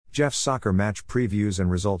Jeff's Soccer Match Previews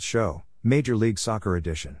and Results Show, Major League Soccer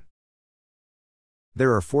Edition.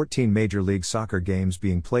 There are 14 Major League Soccer games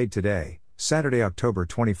being played today, Saturday, October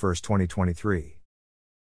 21, 2023.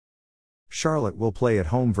 Charlotte will play at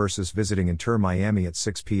home versus visiting Inter Miami at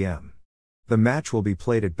 6 p.m. The match will be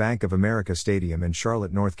played at Bank of America Stadium in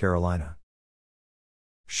Charlotte, North Carolina.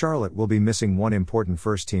 Charlotte will be missing one important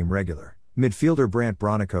first-team regular. Midfielder Brandt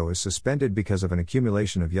Bronico is suspended because of an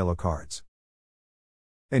accumulation of yellow cards.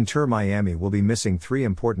 Inter Miami will be missing three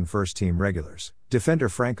important first-team regulars. Defender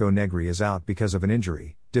Franco Negri is out because of an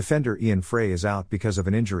injury, defender Ian Frey is out because of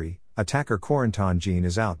an injury, attacker Corentin Jean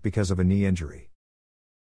is out because of a knee injury.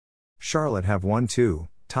 Charlotte have won 2,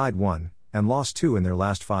 tied 1, and lost 2 in their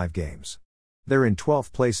last 5 games. They're in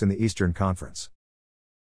 12th place in the Eastern Conference.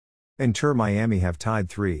 Inter Miami have tied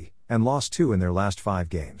 3, and lost 2 in their last 5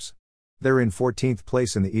 games. They're in 14th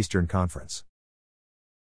place in the Eastern Conference.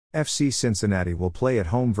 FC Cincinnati will play at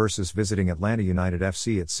home versus visiting Atlanta United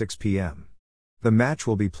FC at 6 p.m. The match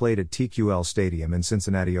will be played at TQL Stadium in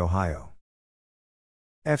Cincinnati, Ohio.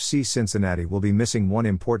 FC Cincinnati will be missing one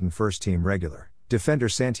important first-team regular. Defender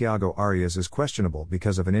Santiago Arias is questionable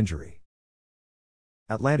because of an injury.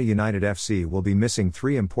 Atlanta United FC will be missing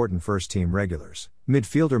 3 important first-team regulars.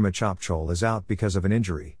 Midfielder Machop Chol is out because of an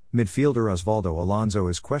injury, midfielder Osvaldo Alonso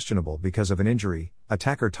is questionable because of an injury,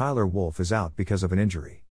 attacker Tyler Wolff is out because of an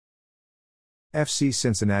injury. FC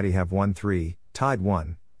Cincinnati have won 3, tied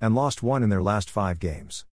 1, and lost 1 in their last 5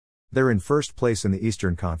 games. They're in first place in the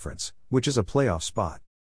Eastern Conference, which is a playoff spot.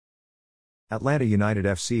 Atlanta United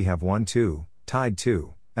FC have won 2, tied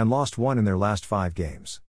 2, and lost 1 in their last 5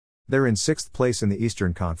 games. They're in 6th place in the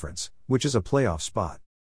Eastern Conference, which is a playoff spot.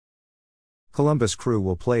 Columbus Crew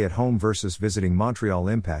will play at home versus visiting Montreal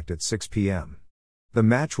Impact at 6 p.m. The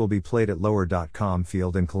match will be played at Lower.com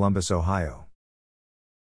Field in Columbus, Ohio.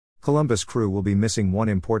 Columbus Crew will be missing one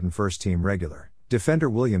important first-team regular. Defender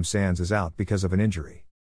William Sands is out because of an injury.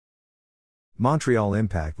 Montreal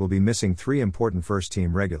Impact will be missing 3 important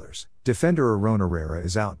first-team regulars. Defender Aaron Herrera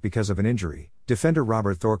is out because of an injury. Defender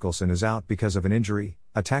Robert Thorkelson is out because of an injury.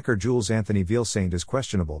 Attacker Jules Anthony Vielsaint is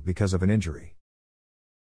questionable because of an injury.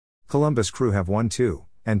 Columbus Crew have won 2,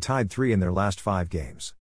 and tied 3 in their last 5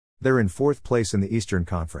 games. They're in 4th place in the Eastern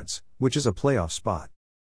Conference, which is a playoff spot.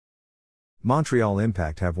 Montreal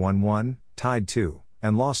Impact have won 1, tied 2,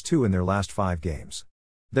 and lost 2 in their last 5 games.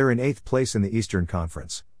 They're in 8th place in the Eastern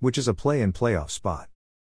Conference, which is a play-in playoff spot.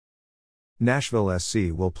 Nashville SC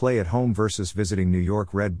will play at home versus visiting New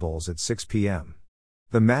York Red Bulls at 6 p.m.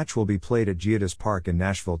 The match will be played at Geodis Park in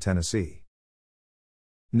Nashville, Tennessee.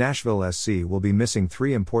 Nashville SC will be missing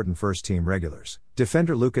 3 important first-team regulars.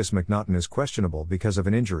 Defender Lucas McNaughton is questionable because of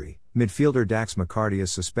an injury, midfielder Dax McCarty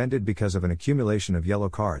is suspended because of an accumulation of yellow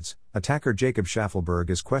cards, attacker Jacob Schaffelberg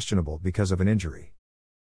is questionable because of an injury.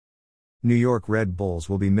 New York Red Bulls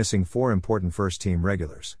will be missing 4 important first-team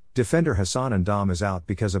regulars. Defender Hassan Ndam is out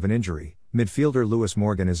because of an injury, midfielder Lewis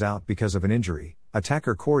Morgan is out because of an injury,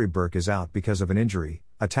 attacker Corey Burke is out because of an injury,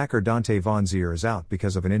 attacker Dante Von Zier is out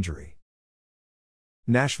because of an injury.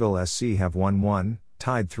 Nashville SC have won 1,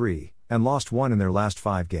 tied 3, and lost 1 in their last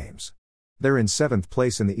 5 games. They're in 7th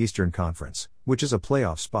place in the Eastern Conference, which is a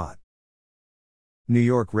playoff spot. New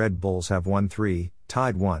York Red Bulls have won 3,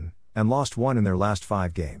 tied 1, and lost 1 in their last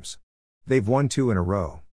 5 games. They've won 2 in a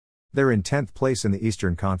row. They're in 10th place in the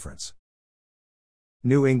Eastern Conference.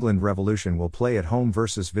 New England Revolution will play at home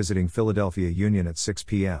versus visiting Philadelphia Union at 6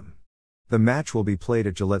 p.m. The match will be played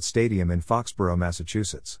at Gillette Stadium in Foxborough,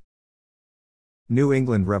 Massachusetts. New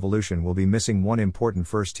England Revolution will be missing one important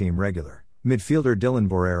first-team regular. Midfielder Dylan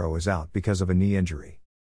Borrero is out because of a knee injury.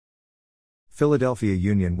 Philadelphia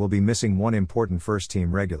Union will be missing one important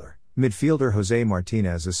first-team regular. Midfielder Jose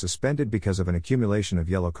Martinez is suspended because of an accumulation of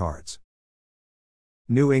yellow cards.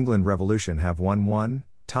 New England Revolution have won 1,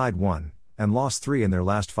 tied 1, and lost 3 in their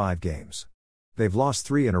last 5 games. They've lost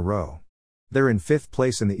 3 in a row. They're in 5th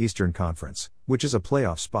place in the Eastern Conference, which is a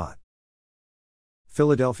playoff spot.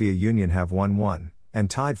 Philadelphia Union have won 1, and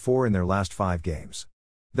tied 4 in their last 5 games.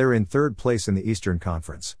 They're in 3rd place in the Eastern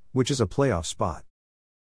Conference, which is a playoff spot.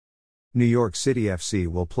 New York City FC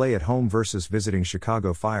will play at home versus visiting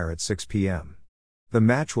Chicago Fire at 6 p.m. The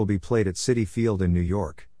match will be played at Citi Field in New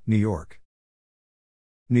York, New York.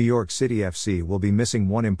 New York City FC will be missing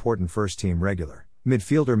one important first-team regular.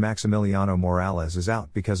 Midfielder Maximiliano Morales is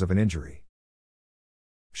out because of an injury.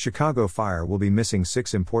 Chicago Fire will be missing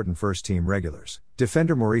 6 important first-team regulars.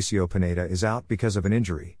 Defender Mauricio Pineda is out because of an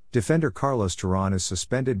injury. Defender Carlos Terán is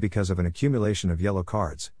suspended because of an accumulation of yellow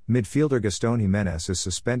cards. Midfielder Gaston Jimenez is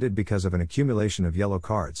suspended because of an accumulation of yellow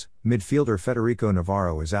cards. Midfielder Federico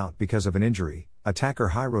Navarro is out because of an injury.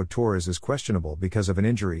 Attacker Jairo Torres is questionable because of an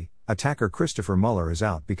injury. Attacker Christopher Muller is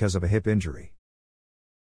out because of a hip injury.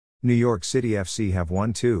 New York City FC have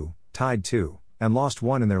won 2, tied 2, and lost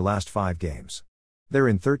 1 in their last 5 games. They're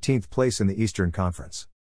in 13th place in the Eastern Conference.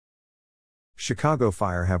 Chicago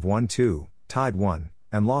Fire have won 2, tied 1,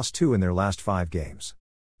 and lost 2 in their last 5 games.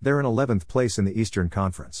 They're in 11th place in the Eastern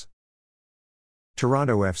Conference.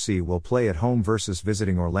 Toronto FC will play at home versus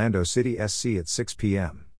visiting Orlando City SC at 6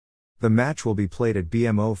 p.m. The match will be played at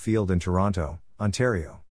BMO Field in Toronto,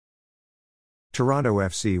 Ontario. Toronto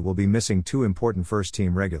FC will be missing 2 important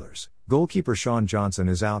first-team regulars. Goalkeeper Sean Johnson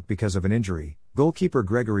is out because of an injury. Goalkeeper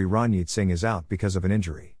Gregory Ranjit Singh is out because of an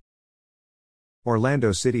injury.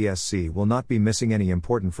 Orlando City SC will not be missing any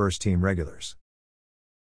important first-team regulars.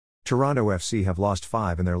 Toronto FC have lost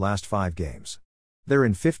 5 in their last 5 games. They're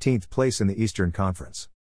in 15th place in the Eastern Conference.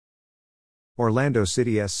 Orlando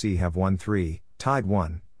City SC have won 3, tied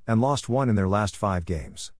 1, and lost 1 in their last 5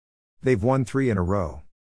 games. They've won 3 in a row.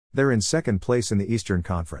 They're in 2nd place in the Eastern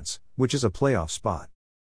Conference, which is a playoff spot.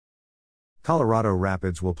 Colorado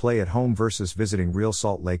Rapids will play at home versus visiting Real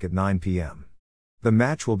Salt Lake at 9 p.m. The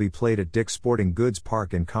match will be played at Dick's Sporting Goods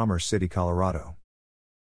Park in Commerce City, Colorado.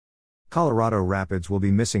 Colorado Rapids will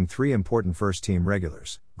be missing 3 important first-team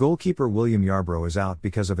regulars. Goalkeeper William Yarbrough is out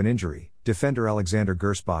because of an injury. Defender Alexander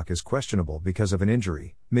Gersbach is questionable because of an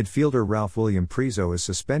injury. Midfielder Ralph William Priso is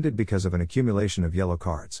suspended because of an accumulation of yellow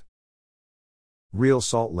cards. Real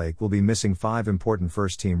Salt Lake will be missing 5 important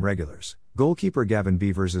first-team regulars. Goalkeeper Gavin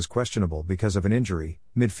Beavers is questionable because of an injury.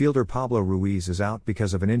 Midfielder Pablo Ruiz is out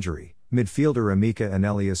because of an injury. Midfielder Amika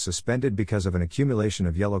Anelli is suspended because of an accumulation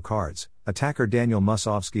of yellow cards. Attacker Daniel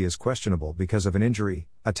Musovski is questionable because of an injury.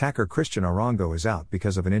 Attacker Christian Arango is out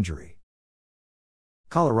because of an injury.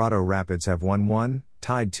 Colorado Rapids have won 1,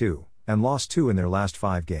 tied 2, and lost 2 in their last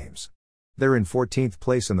 5 games. They're in 14th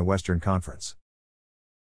place in the Western Conference.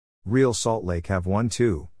 Real Salt Lake have won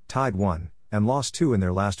 2, tied 1, and lost 2 in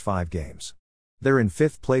their last 5 games. They're in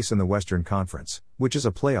 5th place in the Western Conference, which is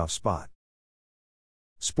a playoff spot.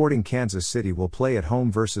 Sporting Kansas City will play at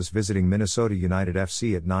home versus visiting Minnesota United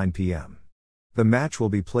FC at 9 p.m. The match will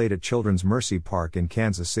be played at Children's Mercy Park in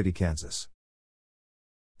Kansas City, Kansas.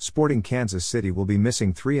 Sporting Kansas City will be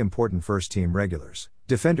missing 3 important first-team regulars.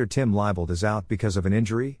 Defender Tim Leibold is out because of an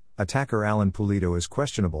injury. Attacker Alan Pulido is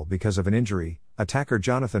questionable because of an injury. Attacker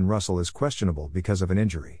Jonathan Russell is questionable because of an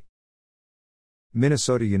injury.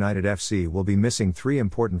 Minnesota United FC will be missing 3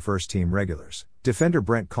 important first-team regulars. Defender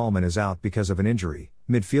Brent Coleman is out because of an injury.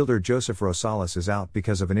 Midfielder Joseph Rosales is out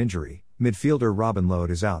because of an injury. Midfielder Robin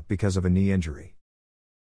Lode is out because of a knee injury.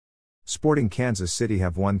 Sporting Kansas City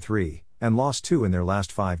have won 3, and lost 2 in their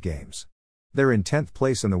last 5 games. They're in 10th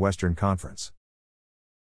place in the Western Conference.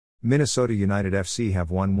 Minnesota United FC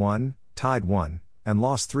have won 1, tied 1, and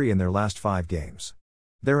lost 3 in their last 5 games.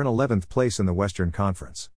 They're in 11th place in the Western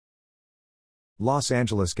Conference. Los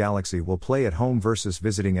Angeles Galaxy will play at home versus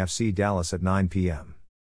visiting FC Dallas at 9 p.m.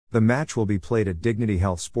 The match will be played at Dignity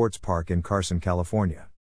Health Sports Park in Carson, California.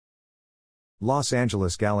 Los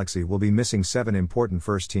Angeles Galaxy will be missing 7 important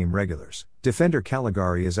first-team regulars. Defender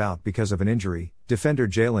Caligari is out because of an injury. Defender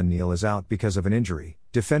Jalen Neal is out because of an injury.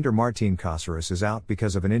 Defender Martin Caceres is out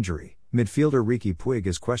because of an injury. Midfielder Ricky Puig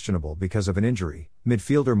is questionable because of an injury.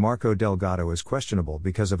 Midfielder Marco Delgado is questionable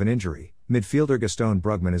because of an injury. Midfielder Gaston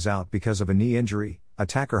Brugman is out because of a knee injury.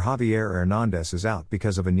 Attacker Javier Hernandez is out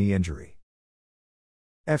because of a knee injury.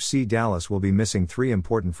 FC Dallas will be missing 3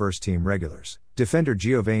 important first-team regulars. Defender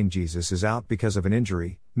Giovanni Jesus is out because of an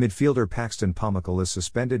injury. Midfielder Paxton Pomykal is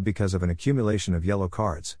suspended because of an accumulation of yellow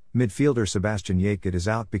cards. Midfielder Sebastian Yates is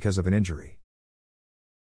out because of an injury.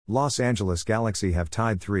 Los Angeles Galaxy have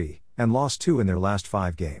tied 3, and lost 2 in their last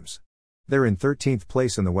 5 games. They're in 13th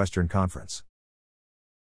place in the Western Conference.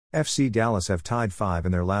 FC Dallas have tied 5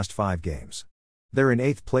 in their last 5 games. They're in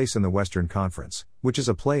 8th place in the Western Conference, which is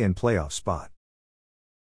a play-in playoff spot.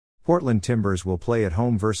 Portland Timbers will play at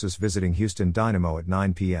home versus visiting Houston Dynamo at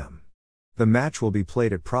 9 p.m. The match will be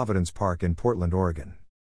played at Providence Park in Portland, Oregon.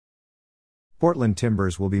 Portland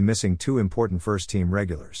Timbers will be missing 2 important first-team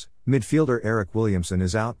regulars. Midfielder Eric Williamson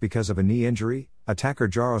is out because of a knee injury. Attacker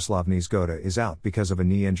Jaroslav Niezgoda is out because of a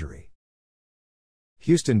knee injury.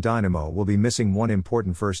 Houston Dynamo will be missing 1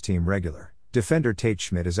 important first-team regular. Defender Tate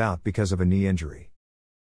Schmidt is out because of a knee injury.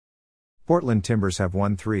 Portland Timbers have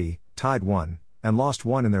won 3, tied 1, and lost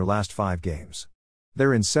 1 in their last 5 games.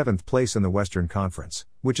 They're in 7th place in the Western Conference,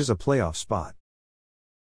 which is a playoff spot.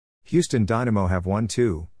 Houston Dynamo have won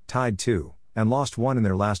 2, tied 2, and lost 1 in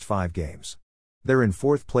their last 5 games. They're in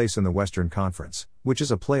 4th place in the Western Conference, which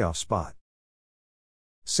is a playoff spot.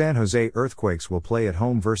 San Jose Earthquakes will play at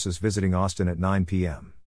home versus visiting Austin at 9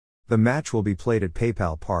 p.m. The match will be played at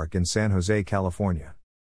PayPal Park in San Jose, California.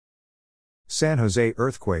 San Jose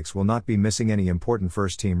Earthquakes will not be missing any important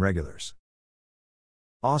first-team regulars.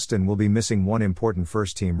 Austin will be missing one important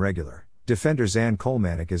first-team regular. Defender Zan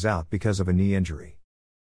Kolmanek is out because of a knee injury.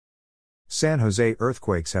 San Jose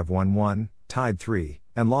Earthquakes have won 1, tied 3,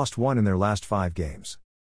 and lost 1 in their last 5 games.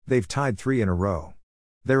 They've tied 3 in a row.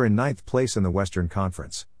 They're in 9th place in the Western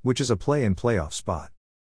Conference, which is a play-in playoff spot.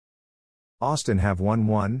 Austin have won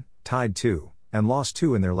 1, tied 2, and lost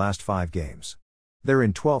 2 in their last 5 games. They're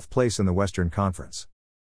in 12th place in the Western Conference.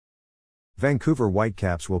 Vancouver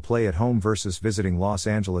Whitecaps will play at home versus visiting Los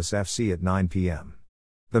Angeles FC at 9 p.m.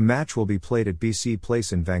 The match will be played at BC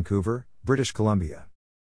Place in Vancouver, British Columbia.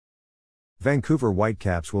 Vancouver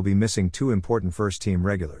Whitecaps will be missing 2 important first-team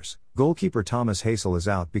regulars. Goalkeeper Thomas Hasel is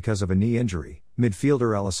out because of a knee injury.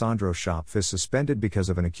 Midfielder Alessandro Schopf is suspended because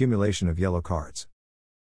of an accumulation of yellow cards.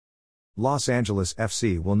 Los Angeles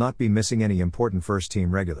FC will not be missing any important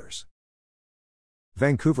first-team regulars.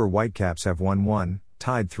 Vancouver Whitecaps have won 1,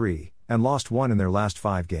 tied 3, and lost 1 in their last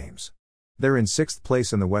 5 games. They're in 6th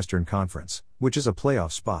place in the Western Conference, which is a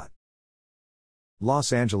playoff spot.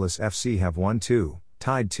 Los Angeles FC have won 2,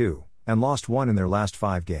 tied 2, and lost 1 in their last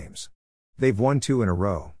 5 games. They've won 2 in a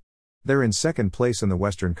row. They're in 2nd place in the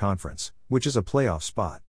Western Conference, which is a playoff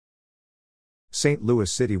spot. St.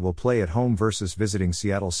 Louis City will play at home versus visiting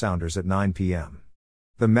Seattle Sounders at 9 p.m.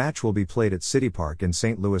 The match will be played at City Park in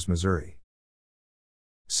St. Louis, Missouri.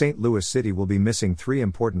 St. Louis City will be missing 3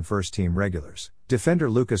 important first-team regulars. Defender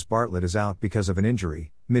Lucas Bartlett is out because of an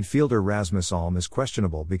injury. Midfielder Rasmus Alm is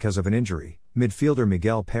questionable because of an injury. Midfielder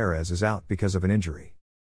Miguel Perez is out because of an injury.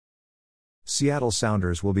 Seattle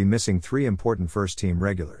Sounders will be missing 3 important first-team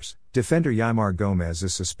regulars. Defender Ymar Gomez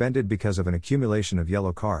is suspended because of an accumulation of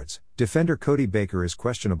yellow cards. Defender Cody Baker is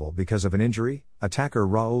questionable because of an injury. Attacker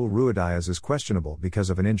Raul Ruidíaz is questionable because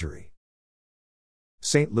of an injury.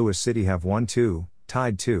 St. Louis City have won 2,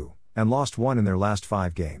 tied 2, and lost 1 in their last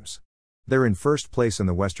 5 games. They're in 1st place in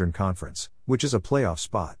the Western Conference, which is a playoff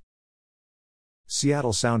spot.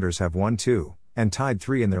 Seattle Sounders have won 2, and tied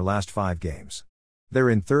 3 in their last 5 games. They're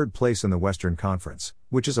in 3rd place in the Western Conference,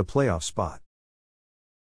 which is a playoff spot.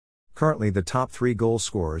 Currently the top 3 goal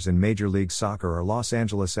scorers in Major League Soccer are Los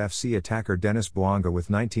Angeles FC attacker Dennis Bouanga with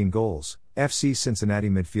 19 goals, FC Cincinnati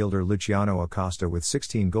midfielder Luciano Acosta with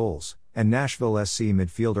 16 goals, and Nashville SC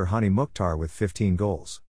midfielder Hani Mukhtar with 15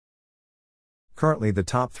 goals. Currently the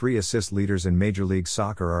top 3 assist leaders in Major League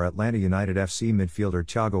Soccer are Atlanta United FC midfielder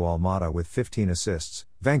Thiago Almada with 15 assists,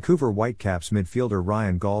 Vancouver Whitecaps midfielder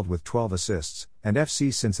Ryan Gauld with 12 assists, and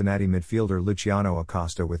FC Cincinnati midfielder Luciano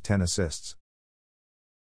Acosta with 10 assists.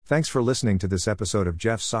 Thanks for listening to this episode of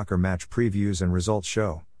Jeff's Soccer Match Previews and Results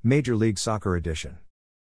Show, Major League Soccer Edition.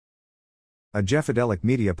 A Jeffadelic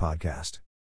Media Podcast.